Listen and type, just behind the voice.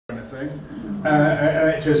anything,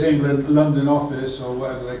 NHS England London office, or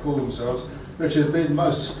whatever they call themselves, which is the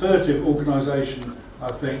most furtive organisation,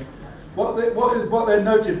 I think. What they're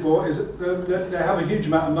noted for is that they have a huge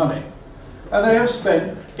amount of money, and they have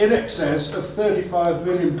spent in excess of £35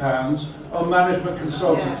 million on management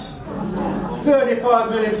consultants. £35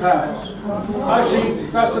 million. Actually,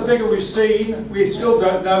 that's the figure we've seen. We still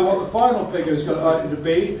don't know what the final figure is likely to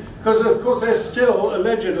be, because of course they're still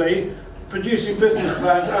allegedly producing business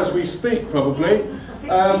plans as we speak, probably.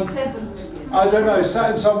 67 million. I don't know,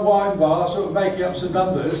 sat in some wine bar sort of making up some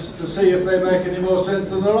numbers to see if they make any more sense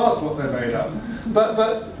than the last lot they made up. But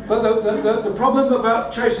the problem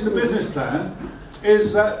about chasing the business plan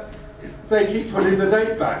is that they keep putting the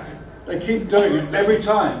date back. They keep doing it every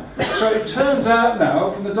time. So it turns out now,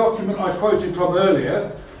 from the document I quoted from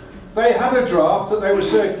earlier, they had a draft that they were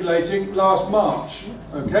circulating last March,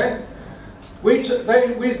 okay? They said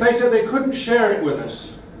they couldn't share it with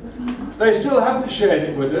us. They still haven't shared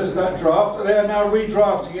it with us, that draft. They are now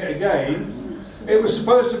redrafting it again. It was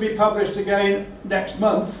supposed to be published again next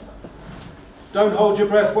month. Don't hold your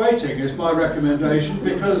breath waiting is my recommendation,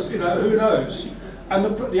 because, you know, who knows.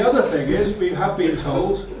 And the other thing is, we have been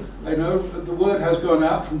told, you know, that the word has gone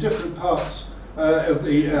out from different parts of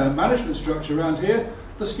the management structure around here,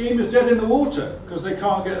 the scheme is dead in the water because they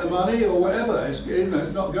can't get the money or whatever. It's, you know,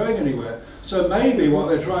 it's not going anywhere. So maybe what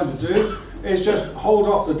they're trying to do is just hold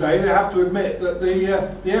off the day. They have to admit that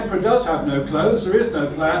the emperor does have no clothes, there is no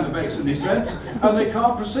plan that makes any sense, and they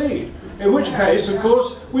can't proceed. In which case, of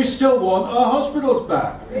course, we still want our hospitals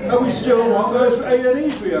back, and we still want those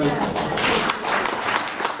A&Es reopened.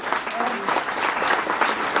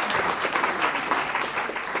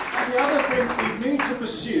 And the other thing we need to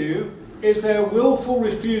pursue is their willful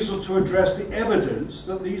refusal to address the evidence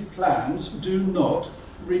that these plans do not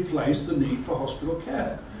replace the need for hospital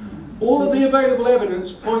care. All of the available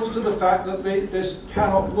evidence points to the fact that this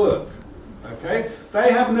cannot work. Okay?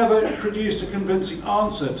 They have never produced a convincing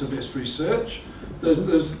answer to this research.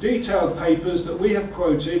 There's detailed papers that we have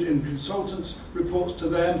quoted in consultants' reports to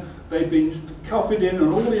them. They've been copied in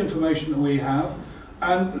on all the information that we have.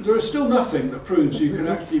 And there is still nothing that proves you can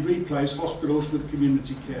actually replace hospitals with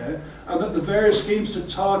community care, and that the various schemes to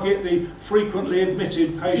target the frequently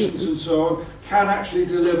admitted patients and so on can actually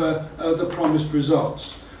deliver the promised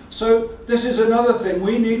results. So this is another thing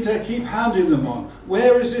we need to keep hounding them on.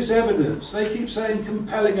 Where is this evidence? They keep saying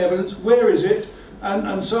compelling evidence. Where is it?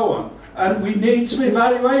 And so on. And we need some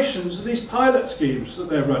evaluations of these pilot schemes that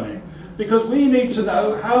they're running, because we need to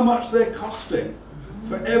know how much they're costing.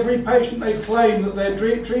 For every patient they claim that they're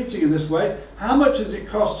treating in this way, how much is it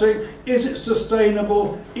costing? Is it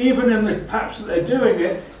sustainable? Even in the patch that they're doing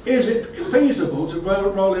it, is it feasible to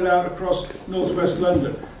roll it out across northwest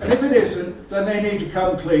London? And if it isn't, then they need to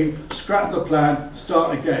come clean, scrap the plan,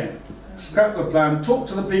 start again. Scrap the plan, talk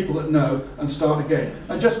to the people that know, and start again.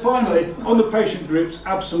 And just finally, on the patient groups,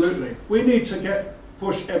 absolutely. We need to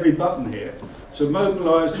push every button here to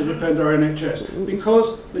mobilise to defend our NHS,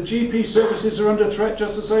 because the GP services are under threat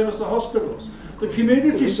just the same as the hospitals. The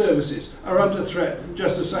community services are under threat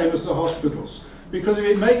just the same as the hospitals. Because if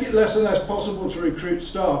you make it less and less possible to recruit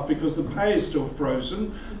staff because the pay is still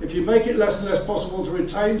frozen, if you make it less and less possible to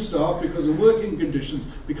retain staff because the working conditions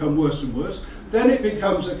become worse and worse, then it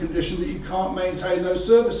becomes a condition that you can't maintain those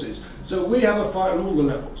services. So we have a fight on all the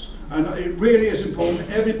levels. And it really is important that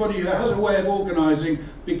everybody who has a way of organising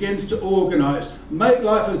begins to organise. Make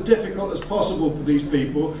life as difficult as possible for these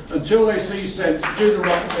people until they see sense, do the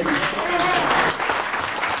right thing.